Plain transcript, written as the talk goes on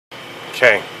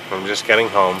Okay, I'm just getting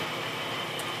home.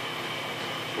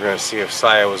 We're going to see if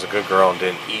Siyah was a good girl and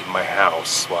didn't eat my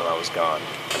house while I was gone.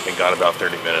 I've been gone about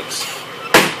 30 minutes.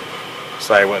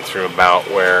 Siyah went through a bout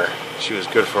where she was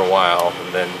good for a while,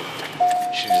 and then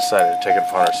she decided to take it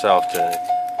upon herself to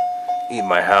eat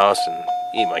my house and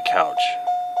eat my couch.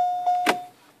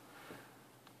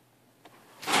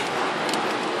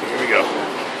 Here we go.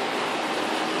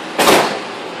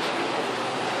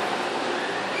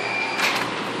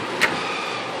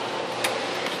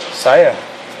 Siyah,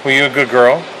 were you a good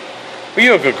girl? Were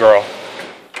you a good girl?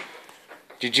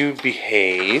 Did you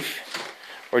behave,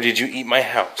 or did you eat my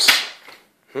house?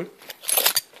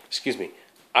 Excuse me,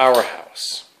 our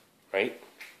house, right?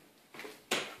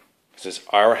 This is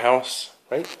our house,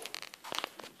 right?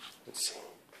 Let's see.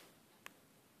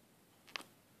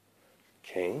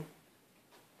 Okay.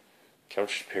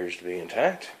 Couch appears to be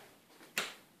intact.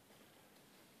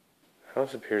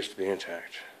 House appears to be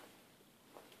intact.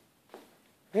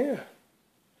 Yeah.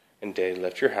 And Daddy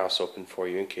left your house open for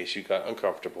you in case you got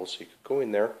uncomfortable so you could go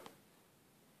in there.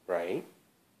 Right?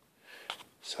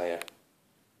 Siyah.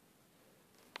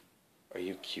 Are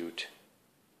you cute?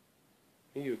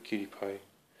 Are you a cutie pie?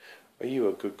 Are you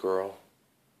a good girl?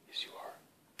 Yes, you are.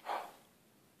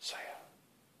 Siyah.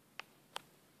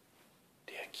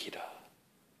 The Akitas.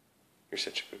 You're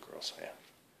such a good girl, Siyah.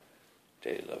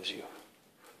 Daddy loves you. Do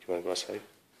you want to go outside?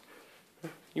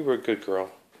 You were a good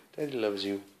girl. Daddy loves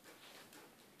you.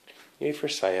 Yay for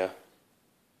Siyah.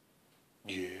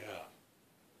 Yeah.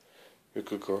 You're a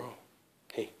good girl.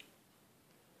 Hey.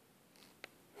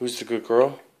 Who's the good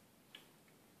girl?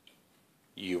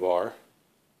 You are.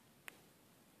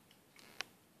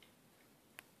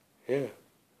 Yeah.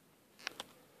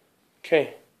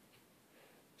 Okay.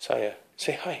 Siyah,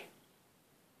 say hi.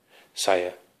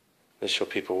 Siyah, let's show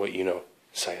people what you know.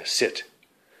 Siyah, sit.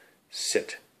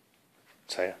 Sit.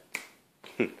 Siyah.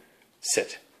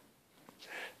 Sit.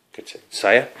 Good sit.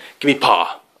 Siyah, give me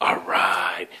paw.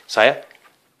 Alright. Siyah.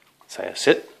 Siyah,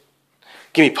 sit.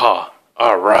 Give me paw.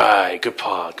 Alright. Good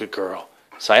paw. Good girl.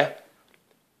 Siyah.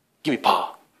 Give me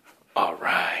paw.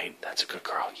 Alright. That's a good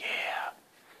girl. Yeah.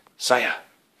 Siyah.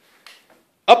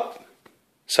 Up.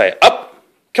 Siyah, up.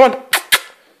 Come on.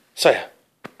 Siyah.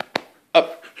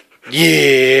 Up.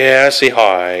 Yeah. Say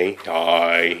hi.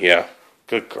 Hi. Yeah.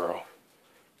 Good girl.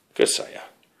 Good Siyah.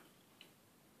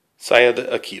 Siyah the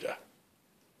Akitas.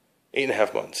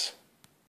 8.5 months.